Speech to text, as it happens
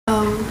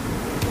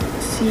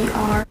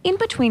CR. In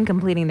between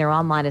completing their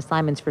online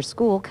assignments for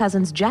school,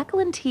 cousins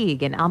Jacqueline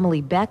Teague and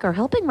Amelie Beck are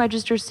helping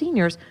register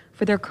seniors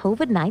for their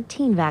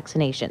COVID-19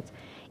 vaccinations.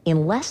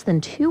 In less than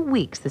 2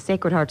 weeks, the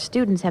Sacred Heart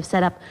students have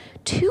set up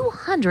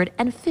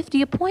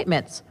 250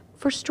 appointments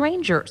for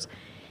strangers.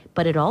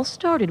 But it all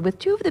started with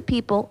two of the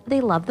people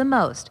they love the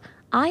most,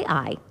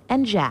 I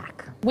and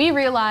Jack. We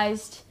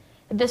realized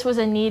that this was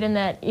a need and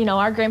that,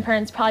 our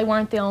grandparents probably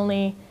weren't the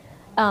only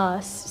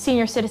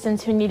senior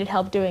citizens who needed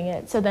help doing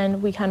it. So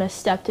then we kind of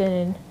stepped in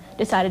and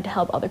decided to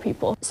help other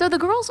people. So the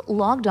girls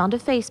logged onto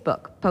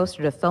Facebook,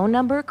 posted a phone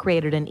number,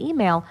 created an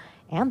email,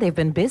 and they've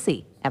been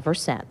busy ever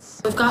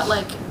since. We've got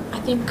I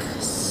think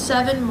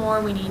 7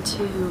 more we need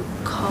to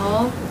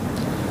call,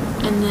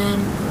 and then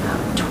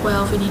about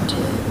 12 we need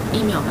to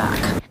email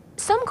back.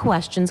 Some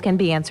questions can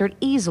be answered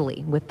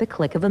easily with the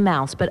click of a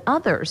mouse, but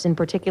others, in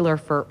particular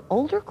for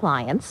older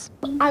clients.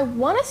 I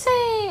want to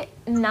say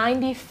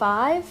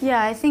 95.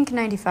 Yeah, I think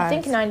 95. I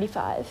think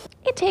 95.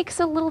 It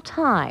takes a little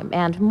time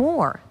and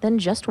more than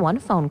just one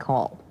phone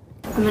call.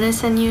 I'm going to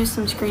send you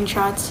some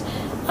screenshots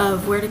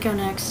of where to go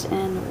next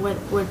and what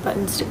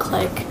buttons to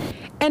click.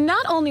 And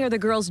not only are the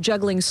girls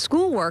juggling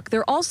schoolwork,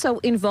 they're also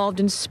involved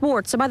in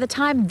sports. So by the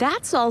time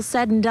that's all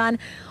said and done,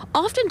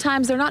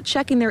 oftentimes they're not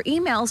checking their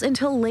emails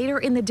until later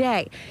in the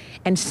day.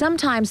 And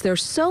sometimes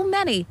there's so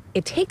many,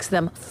 it takes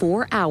them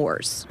 4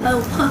 hours.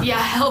 Help. Yeah,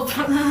 help.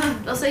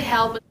 They'll say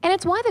help. And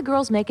it's why the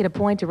girls make it a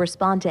point to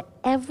respond to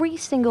every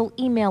single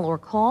email or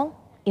call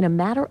in a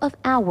matter of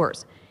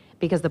hours,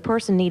 because the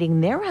person needing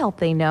their help,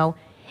 they know,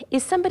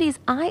 is somebody's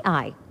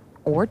I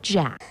or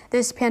Jack.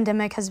 This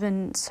pandemic has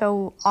been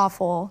so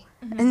awful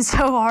and so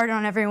hard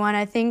on everyone.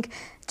 I think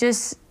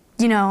just,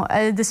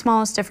 the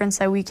smallest difference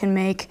that we can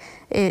make,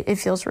 it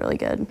feels really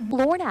good.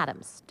 Lauren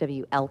Adams,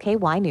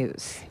 WLKY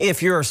News.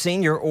 If you're a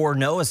senior or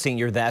know a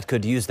senior that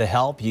could use the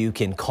help, you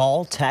can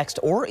call, text,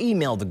 or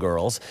email the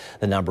girls.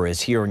 The number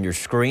is here on your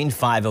screen,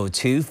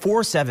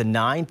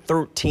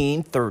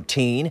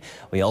 502-479-1313.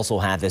 We also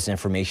have this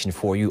information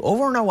for you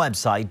over on our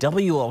website,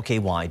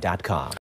 WLKY.com.